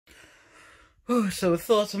Oh, so I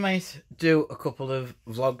thought I might do a couple of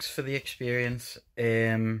vlogs for the experience.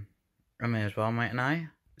 I may as well, mightn't I?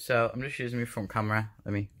 So I'm just using my front camera.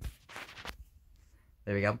 There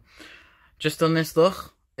we go. Just done this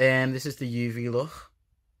look. This is the UV look.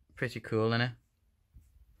 Pretty cool, innit?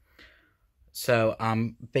 So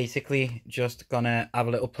I'm basically just gonna have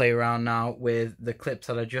a little play around now with the clips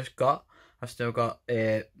that I just got. I've still got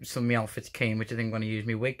some of my outfits cane, which I think I'm gonna use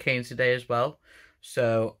my wig cane today as well.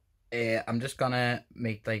 So I'm just gonna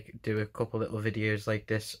do a couple little videos like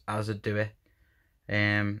this as I do it,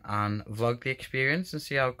 and vlog the experience and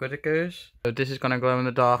see how good it goes. So this is gonna glow in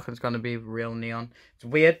the dark and it's gonna be real neon. It's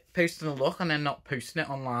weird posting a look and then not posting it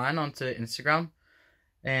online onto Instagram,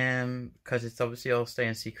 because it's obviously all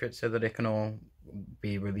staying secret so that it can all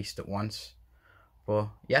be released at once. But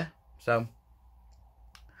yeah, so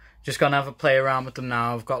just gonna have a play around with them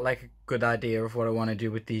now. I've got like a good idea of what I want to do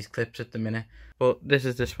with these clips at the minute. But this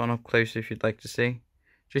is this one up close if you'd like to see.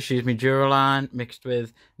 Just use my Duraline mixed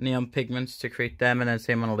with neon pigments to create them, and then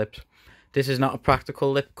same on the lips. This is not a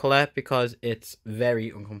practical lip colour because it's very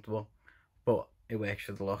uncomfortable, but it works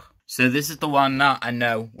for the look. So this is the one that I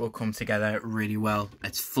know will come together really well.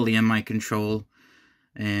 It's fully in my control.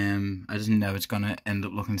 I just know it's gonna end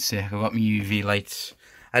up looking sick. I've got my UV lights.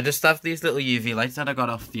 I just have these little UV lights that I got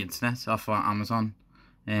off the internet, off Amazon.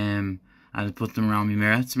 And I put them around my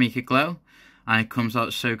mirror to make it glow. And it comes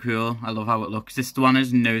out so cool. I love how it looks. This one I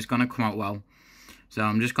know is going to come out well. So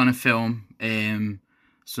I'm just going to film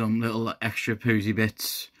some little extra posy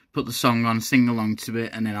bits. Put the song on, sing along to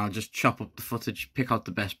it. And then I'll just chop up the footage, pick out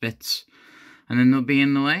the best bits. And then they'll be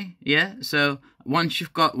in the way. Yeah, so once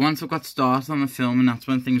I've got started on the film, and that's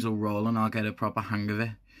when things will roll and I'll get a proper hang of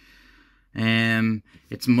it.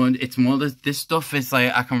 It's more that this stuff is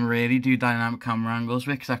like I can really do dynamic camera angles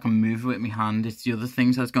with, because I can move it with my hand. It's the other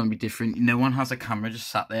things that's going to be different. No one has a camera just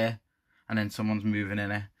sat there and then someone's moving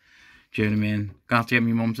in it. Do you know what I mean? Gonna have to get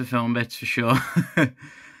my mum to film bits for sure.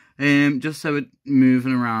 Just so it's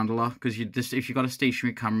moving around a lot, because if you've got a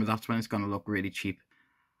stationary camera, that's when it's going to look really cheap.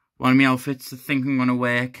 One of my outfits I think I'm going to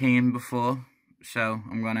wear came before, so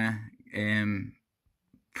I'm going to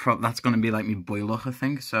that's going to be like my boy look, I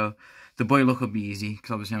think. So the boy look will be easy,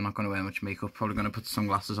 because obviously I'm not going to wear much makeup. Probably going to put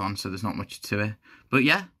sunglasses on, so there's not much to it. But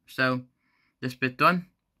yeah, so this bit done.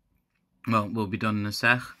 Well, we'll be done in a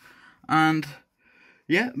sec. And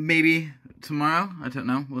yeah, maybe tomorrow. I don't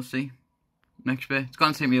know. We'll see. Next bit. It's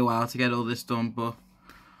going to take me a while to get all this done, but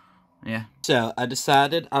yeah. So I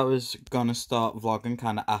decided I was going to start vlogging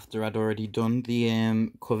kind of after I'd already done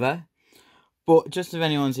the cover. But just if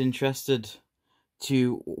anyone's interested,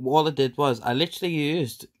 all I did was I literally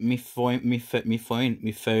used my phone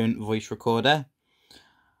voice recorder,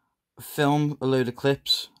 film a load of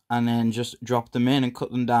clips, and then just drop them in and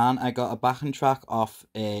cut them down. I got a backing track off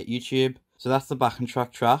YouTube, so that's the backing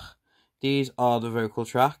track. These are the vocal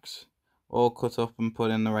tracks, all cut up and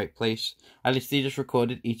put in the right place. I literally just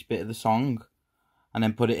recorded each bit of the song and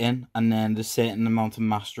then put it in, and then there's a certain amount of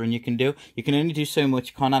mastering you can do. You can only do so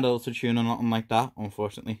much. You can't add auto-tune or nothing like that,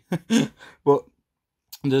 unfortunately. But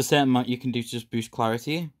there's a certain amount you can do to just boost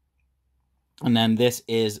clarity. And then this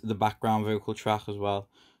is the background vocal track as well.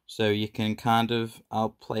 So you can I'll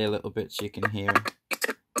play a little bit so you can hear it.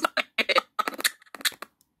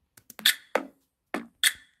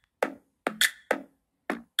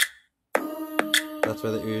 That's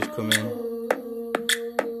where the ears come in.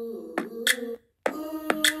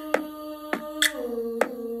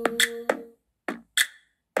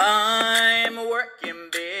 I'm a working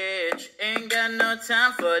bitch, ain't got no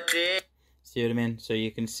time for this. See what I mean? So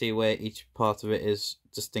you can see where each part of it is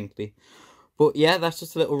distinctly. But yeah, that's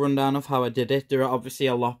just a little rundown of how I did it. There are obviously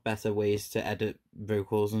a lot better ways to edit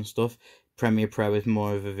vocals and stuff. Premiere Pro is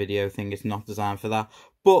more of a video thing. It's not designed for that.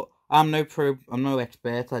 But I'm no pro, I'm no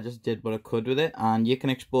expert. I just did what I could with it. And you can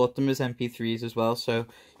export them as MP3s as well. So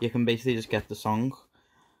you can basically just get the song.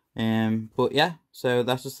 But yeah, so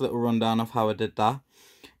that's just a little rundown of how I did that.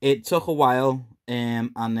 It took a while,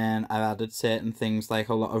 and then I added certain things like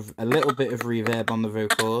a little bit of reverb on the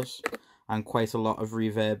vocals, and quite a lot of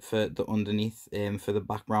reverb for the underneath, for the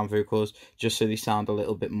background vocals, just so they sound a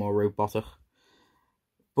little bit more robotic.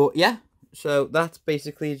 But yeah, so that's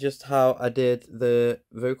basically just how I did the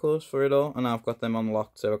vocals for it all, and I've got them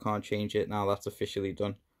unlocked, so I can't change it now. That's officially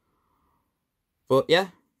done. But yeah,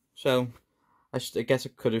 so I guess I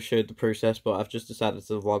could have showed the process, but I've just decided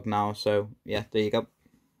to vlog now, so yeah, there you go.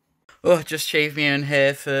 Oh, just shaved my own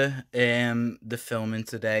hair for the filming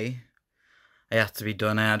today. It had to be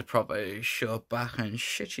done. I had a proper short back and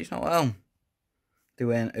shit, she's not well.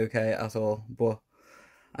 Doing okay at all, but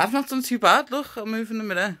I've not done too bad. Look, I'm moving the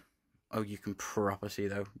mirror. Oh, you can proper see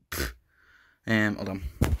though. Hold on.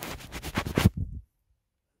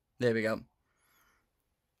 There we go.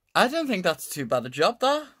 I don't think that's too bad a job,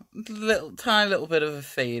 that. Tiny little bit of a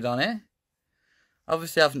fade on it.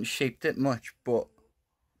 Obviously I haven't shaped it much, but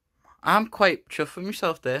I'm quite chuffed with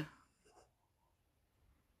myself there.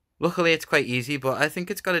 Luckily it's quite easy, but I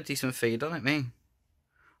think it's got a decent fade on it, me.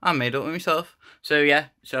 I made up with myself. So yeah,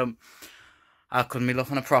 I couldn't be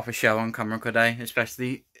looking a proper show on camera, could I?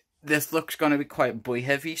 Especially, this look's going to be quite boy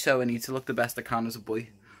heavy, so I need to look the best I can as a boy.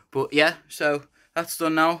 But yeah, so that's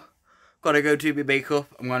done now. Gotta go do my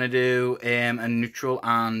makeup. I'm going to do a neutral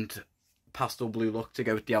and pastel blue look to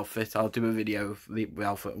go with the outfit. I'll do a video of the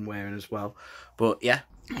outfit I'm wearing as well. But yeah,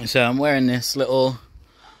 so I'm wearing this little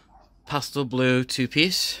pastel blue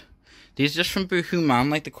two-piece. These are just from Boohoo Man,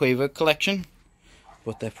 like the Quavo collection.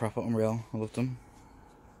 But they're proper unreal. I love them.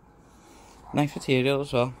 Nice material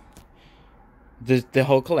as well. The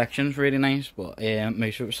whole collection's really nice, but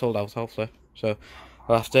make sure it was sold out, I'll flip. So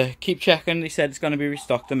I'll have to keep checking. They said it's going to be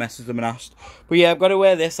restocked. I messaged them and asked. But yeah, I've got to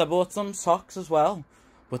wear this. I bought some socks as well,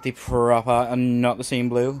 but they proper are not the same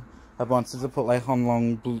blue. I wanted to put like on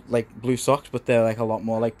long blue socks, but they're like a lot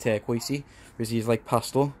more like turquoisey, whereas these like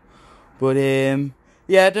pastel. But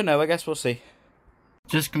yeah, I don't know. I guess we'll see.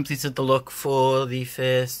 Just completed the look for the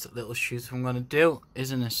first little shoot I'm going to do.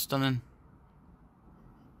 Isn't it stunning?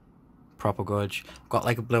 Proper gorge. Got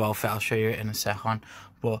like a blue outfit, I'll show you it in a second.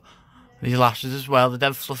 But these lashes as well, they're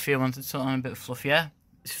dead fluffy. I wanted something a bit fluffier.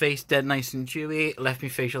 His face dead nice and dewy. Left me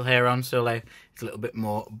facial hair on, so like it's a little bit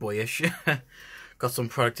more boyish. Got some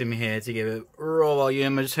product in my hair to give it raw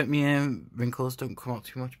volume. I just hope my wrinkles don't come out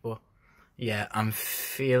too much. But yeah, I'm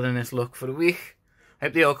feeling this look for the week.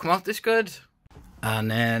 Hope they all come out this good.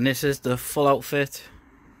 And then this is the full outfit.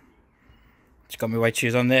 It's got my white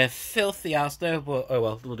shoes on there. Filthy ass though, but oh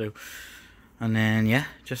well, it'll do. And then yeah,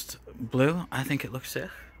 just blue. I think it looks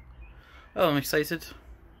sick. Oh, I'm excited.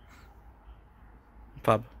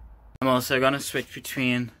 Fab. I'm also gonna switch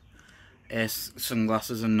between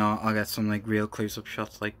sunglasses and not. I'll get some like real close-up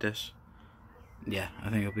shots like this. Yeah,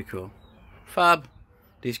 I think it'll be cool. Fab.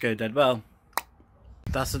 These go dead well.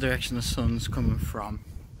 That's the direction the sun's coming from.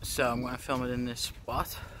 So I'm going to film it in this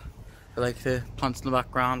spot. I like the plants in the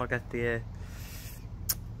background. I'll get the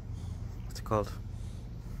what's it called?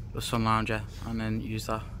 The sun lounger, and then use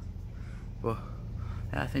that. But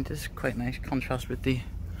yeah, I think this is quite nice contrast with the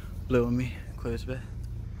blue on me clothes a bit.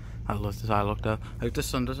 I love this eye look though. I hope the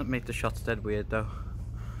sun doesn't make the shots dead weird though.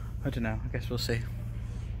 I don't know. I guess we'll see.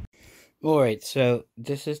 Alright, so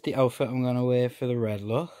this is the outfit I'm going to wear for the red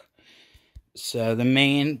look. So the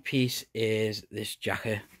main piece is this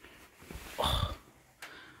jacket. Oh,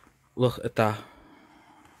 look at that.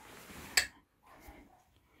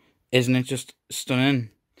 Isn't it just stunning?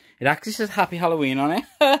 It actually says Happy Halloween on it.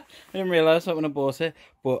 I didn't realise that when I bought it,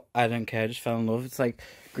 but I don't care, I just fell in love. It's like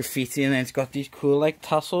graffiti and then it's got these cool like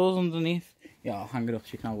tassels underneath. Yeah, I'll hang it up so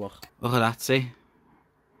you can have a look. Look at that, see?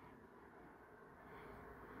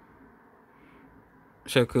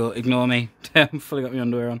 So cool, ignore me. I've fully got my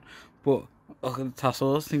underwear on. But look at the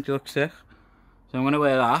tassels, I think they look sick. So I'm going to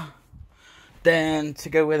wear that. Then to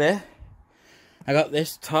go with it, I got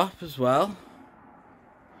this top as well.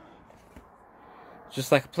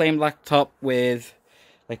 Just like a plain black top with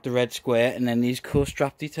like the red square and then these cool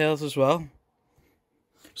strap details as well.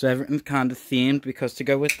 So everything's kind of themed because to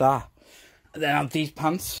go with that. And then I have these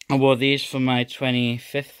pants. I wore these for my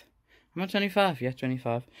 25th. Am I 25? Yeah,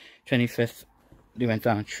 25. 25th. They went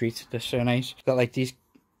down a treat. They're so nice. Got like these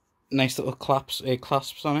nice little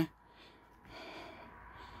clasps on it.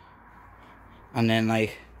 And then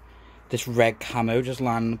like this red camo just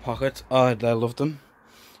lying in the pocket. Oh, I love them.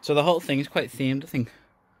 So the whole thing is quite themed, I think.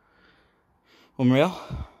 Unreal.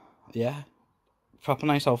 Yeah. Proper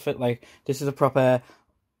nice outfit. Like, this is a proper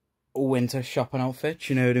winter shopping outfit,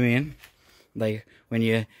 you know what I mean? Like, when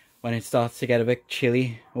it starts to get a bit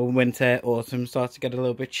chilly, or winter, autumn starts to get a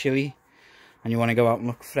little bit chilly, and you want to go out and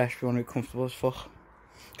look fresh, you want to be comfortable as fuck.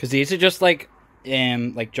 Because these are just like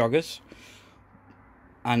joggers.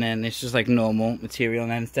 And then it's just like normal material,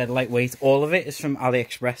 and then instead of lightweight, all of it is from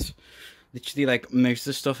AliExpress. Literally like most of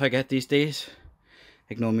the stuff I get these days.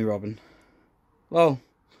 Ignore me, Robin. Well,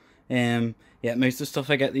 yeah, most of the stuff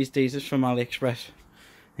I get these days is from AliExpress.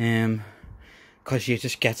 Because you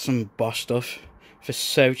just get some boss stuff for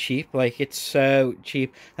so cheap. Like, it's so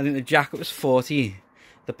cheap. I think the jacket was 40.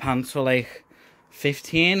 The pants were like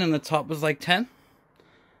 15 and the top was like 10.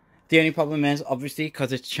 The only problem is, obviously,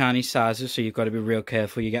 because it's Chinese sizes, so you've got to be real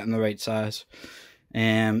careful you're getting the right size.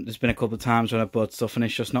 There's been a couple of times when I've bought stuff and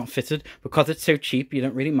it's just not fitted. Because it's so cheap, you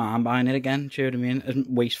don't really mind buying it again, do you know what I mean? As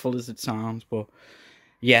wasteful as it sounds, but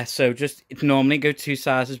yeah, so just normally go 2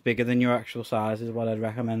 sizes bigger than your actual size is what I'd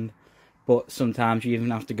recommend. But sometimes you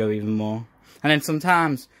even have to go even more. And then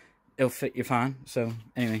sometimes it'll fit you fine. So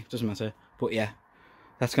anyway, doesn't matter. But yeah,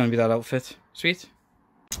 that's going to be that outfit. Sweet.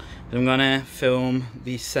 Then I'm going to film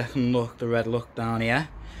the second look, the red look down here.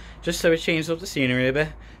 Just so it changes up the scenery a bit.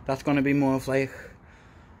 That's going to be more of like,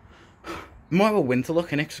 more of a winter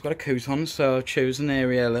look, innit? Because I've got a coat on, so I've chosen the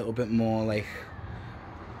area a little bit more like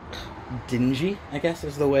dingy, I guess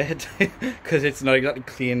is the word. Because it's not exactly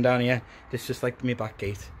clean down here. It's just like my back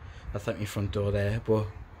gate. That's like my front door there. But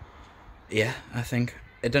yeah, I think,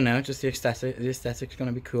 I don't know, just the aesthetic's going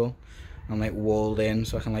to be cool. I'm like walled in,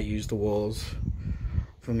 so I can like use the walls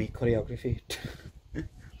for me choreography.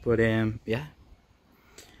 But yeah,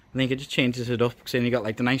 I think it just changes it up, because then you got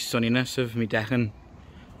like the nice sunniness of me decking,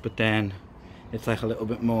 but then it's like a little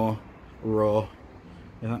bit more raw,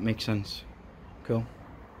 if that makes sense. Cool.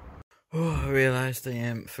 Oh, I realised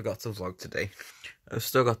I forgot to vlog today. I've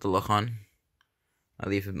still got the look on. I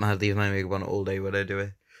leave my makeup on all day when I do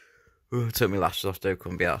it. Oh, I took my lashes off though,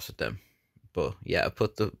 couldn't be arsed with them. But yeah, I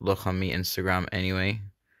put the look on my Instagram anyway,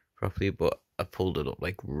 properly, but I pulled it up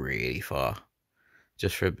like really far,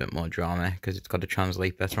 just for a bit more drama, because it's got to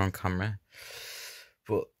translate better on camera.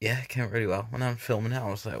 But yeah, it came out really well. When I'm filming it, I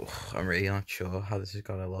was like, oh, I'm really not sure how this is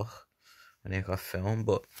going to look when it got filmed,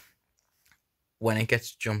 but when it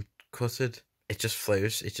gets jump cutted, it just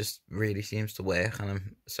flows. It just really seems to work, and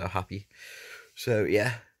I'm so happy. So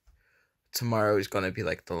yeah, tomorrow is going to be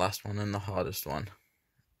like the last one and the hardest one.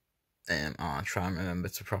 I'll try and remember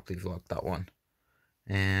to properly vlog that one.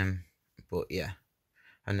 But yeah,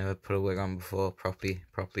 I never put a wig on before, properly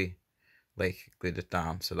like glued it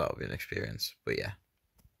down, so that'll be an experience. But yeah,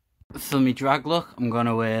 for me drag look, I'm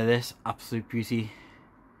gonna wear this absolute beauty.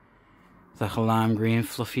 It's like a lime green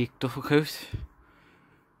fluffy duffel coat.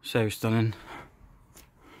 So stunning.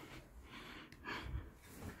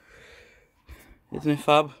 Isn't it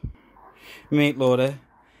fab? Mate Laura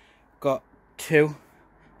got 2.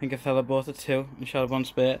 I think a fella bought a 2 and she had 1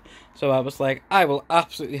 spare. So I was like, I will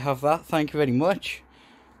absolutely have that. Thank you very much.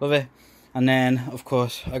 Love it. And then, of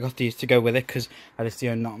course, I got these to go with it, because I just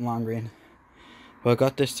own not lime green. But I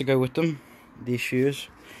got this to go with them. These shoes.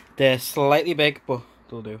 They're slightly big, but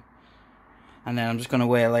they'll do. And then I'm just going to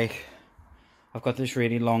wear like, I've got this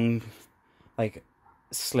really long, like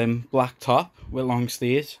slim black top with long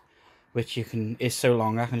sleeves, which is so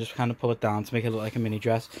long I can just kind of pull it down to make it look like a mini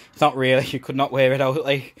dress. It's not really, you could not wear it out,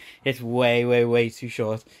 like it's way too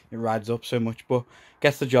short. It rides up so much, but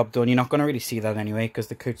gets the job done. You're not going to really see that anyway because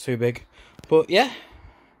the coat's too big. But yeah,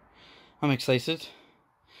 I'm excited.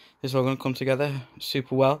 This is all going to come together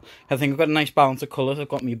super well. I think I've got a nice balance of colours. I've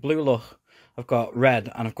got my blue look, I've got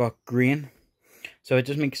red, and I've got green. So it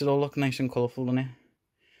just makes it all look nice and colourful, doesn't it?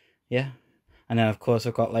 Yeah. And then of course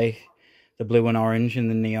I've got like the blue and orange and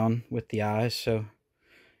the neon with the eyes. So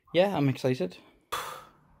yeah, I'm excited.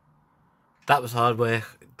 That was hard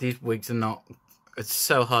work. These wigs are not, it's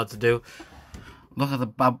so hard to do. Look at the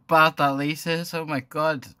bad that lace is. Oh my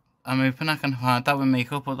god. I'm hoping I can hide that with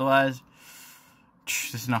makeup, otherwise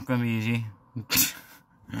this is not going to be easy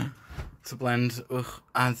to blend. Ugh.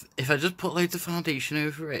 And if I just put loads of foundation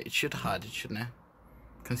over it, it should hide it, shouldn't it?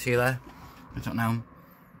 Concealer, I don't know.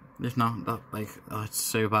 If not, that like, oh, it's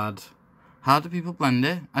so bad. How do people blend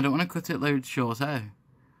it? I don't want to cut it loads shorter,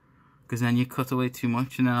 because then you cut away too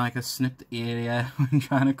much and then like I snipped the area when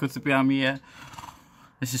trying to cut it behind my ear.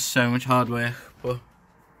 This is so much hard work, but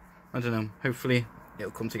I don't know, hopefully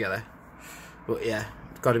it'll come together. But yeah,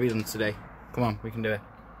 it's got to be done today. Come on, we can do it.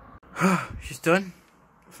 She's done,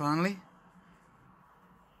 finally.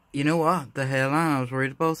 You know what, the hairline, I was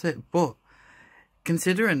worried about it, but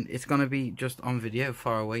considering it's going to be just on video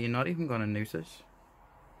far away, you're not even going to notice.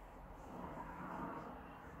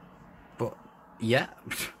 But yeah,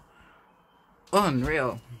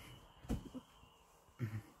 unreal.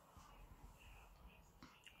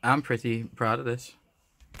 I'm pretty proud of this.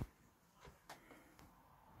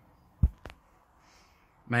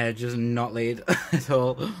 My edge is not laid at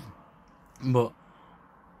all, but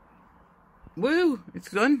woo, it's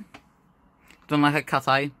done. Done like a cat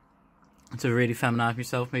eye to really feminise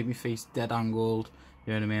myself, made my face dead angled,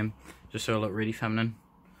 you know what I mean? Just so I look really feminine.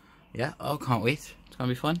 Yeah, oh, can't wait. It's gonna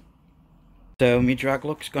be fun. So, my drag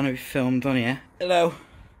look's gonna be filmed on here. Hello.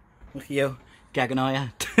 Look at you, gagging are ya?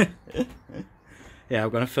 Yeah,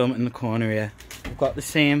 I'm gonna film it in the corner here. I've got the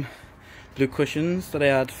same blue cushions that I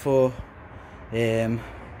had for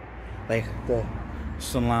like the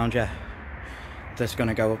sun lounger. That's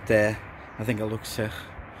gonna go up there. I think it looks sick.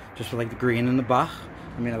 Just with like the green in the back.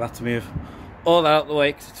 I mean, I've had to move all that out of the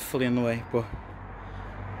way because it's fully in the way, but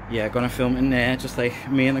yeah, gonna film in there, just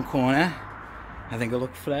like me in the corner. I think it'll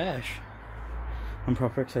look fresh. I'm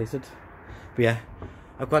proper excited. But yeah,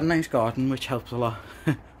 I've got a nice garden, which helps a lot.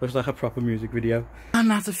 Looks like a proper music video.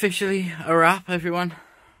 And that's officially a wrap, everyone.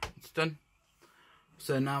 It's done.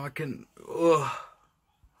 So now I can... Oh.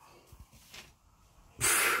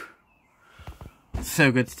 It's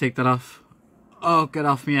so good to take that off. Oh, get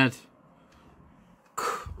off me head.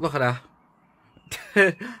 Look at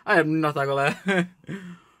that. I am not that gonna.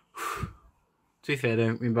 To be fair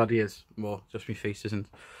though, my body is more, just my face isn't.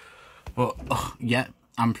 But oh, yeah,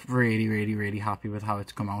 I'm really happy with how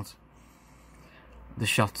it's come out. The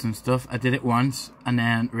shots and stuff. I did it once and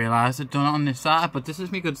then realised I'd done it on this side, but this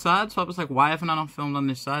is my good side, so I was like, why haven't I not filmed on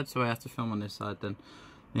this side? So I had to film on this side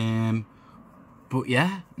then. But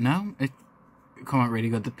yeah, no, it come out really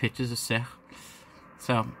good. The pictures are sick.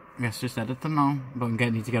 So I guess just edit them now. But I'm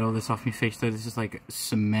need to get all this off my face though. This is like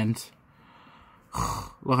cement.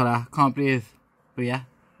 Look at that, can't breathe. But yeah,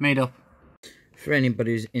 made up. For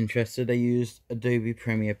anybody who's interested, I used Adobe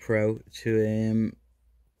Premiere Pro to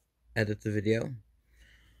edit the video.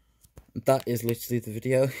 That is literally the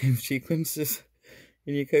video in sequences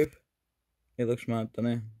in your coop. It looks mad,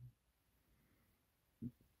 doesn't it?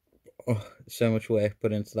 Oh, so much work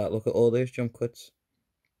put into that. Look at all those jump cuts.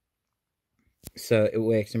 So it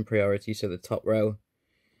works in priority. So the top row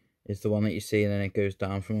is the one that you see, and then it goes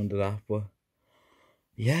down from under that. But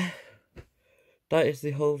yeah, that is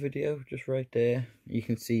the whole video just right there. You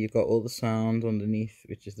can see you've got all the sound underneath,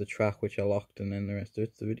 which is the track which I locked, and then the rest of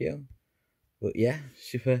it's the video. But yeah,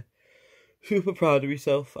 super proud of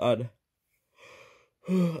myself, and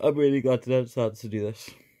I'm really glad that I decided to do this.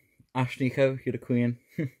 Ash Nico, you're the queen.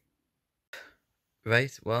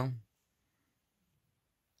 Right, well,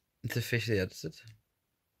 it's officially edited.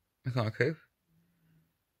 I can't cope.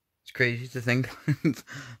 It's crazy to think.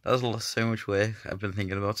 That was so much work. I've been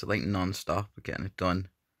thinking about it like non-stop, getting it done.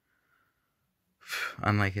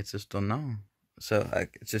 And like, it's just done now. So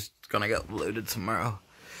like, it's just gonna get uploaded tomorrow.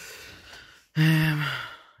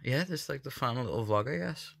 Yeah, this is like the final little vlog, I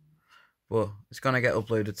guess. But it's gonna get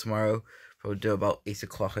uploaded tomorrow. Probably do about 8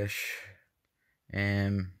 o'clock-ish.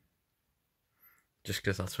 Just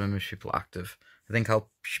because that's when most people are active. I think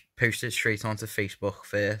I'll post it straight onto Facebook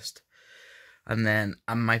first. And then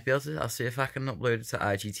I might be able to, I'll see if I can upload it to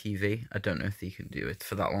IGTV. I don't know if they can do it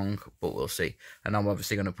for that long, but we'll see. And I'm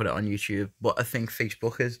obviously going to put it on YouTube. But I think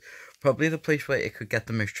Facebook is probably the place where it could get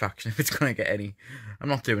the most traction if it's going to get any. I'm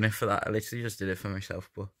not doing it for that. I literally just did it for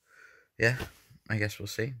myself. But yeah, I guess we'll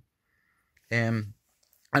see.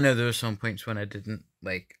 I know there were some points when I didn't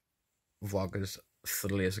like vlog as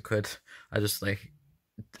thoroughly as I could. I just like,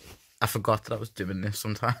 I forgot that I was doing this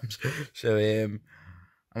sometimes. So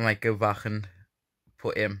I might go back and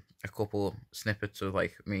put in a couple snippets of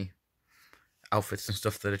like me outfits and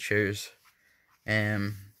stuff that I chose.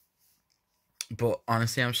 But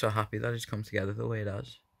honestly, I'm so happy that it's come together the way it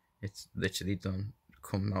has. It's literally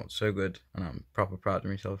come out so good, and I'm proper proud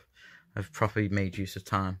of myself. I've properly made use of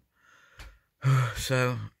time.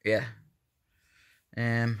 So yeah.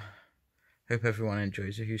 Hope everyone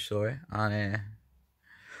enjoys it who saw it. And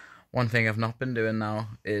one thing I've not been doing now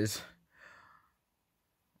is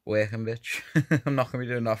working, bitch. I'm not going to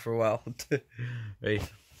be doing that for a while.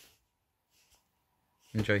 Right.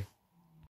 Enjoy.